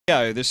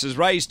This is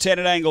race 10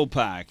 at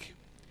Angle-Park.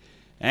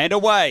 And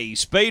away,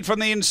 speed from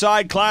the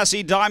inside,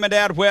 Classy Diamond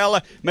out well.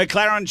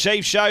 McLaren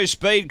Chief shows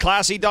speed.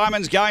 Classy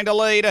Diamond's going to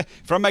lead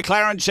from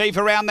McLaren Chief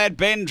around that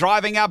bend,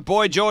 driving up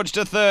Boy George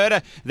to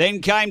third.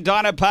 Then came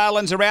Dinah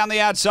Parlins around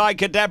the outside,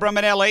 Cadabra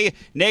Manelli.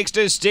 Next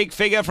is Stick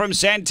Figure from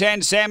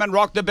Santan Sam and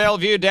Rock the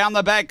Bellevue down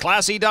the back.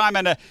 Classy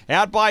Diamond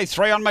out by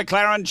 3 on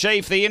McLaren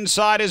Chief. The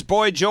inside is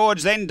Boy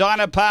George, then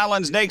Dinah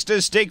Parlins. Next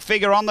is Stick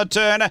Figure on the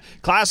turn.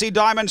 Classy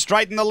Diamond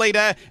straighten the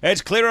leader.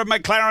 It's clear of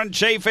McLaren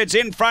Chief. It's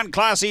in front,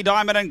 Classy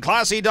Diamond, and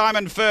Classy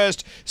Diamond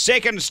first.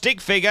 Second,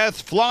 Stick Figure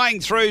flying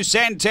through.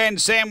 Santan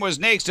Sam was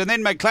next, and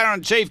then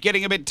McLaren Chief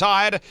getting a bit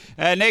tired.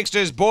 Next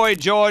is Boy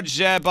George.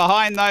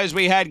 Behind those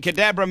we had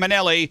Cadabra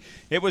Manelli.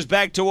 It was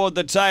back toward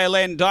the tail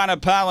end. Dinah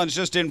Parlins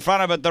just in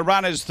front of it. The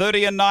run is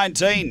 30 and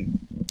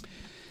 19.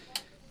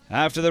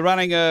 After the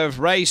running of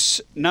race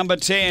number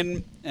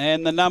 10,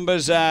 and the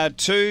numbers are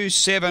 2,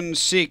 7,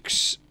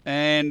 6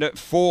 and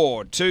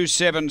 4. 2,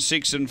 7,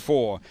 6 and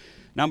 4.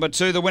 Number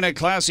 2, the winner,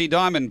 Classy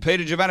Diamond,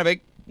 Peter Jovanovic.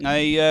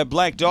 A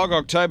black dog,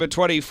 October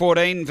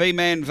 2014,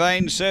 V-Man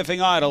Vane,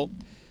 Surfing Idol.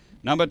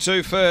 Number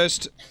 2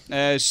 first,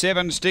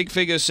 7 Stick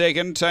Figure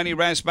second, Tony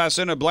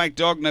Rasmussen, a black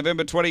dog,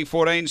 November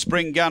 2014,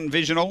 Spring Gun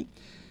Visional.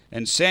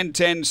 And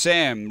Santan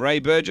Sam, Ray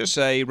Burgess,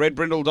 a red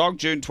brindle dog,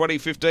 June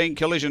 2015,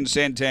 Collision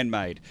Santan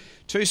made.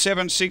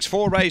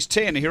 2764, race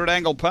 10 here at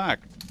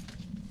Angle-Park.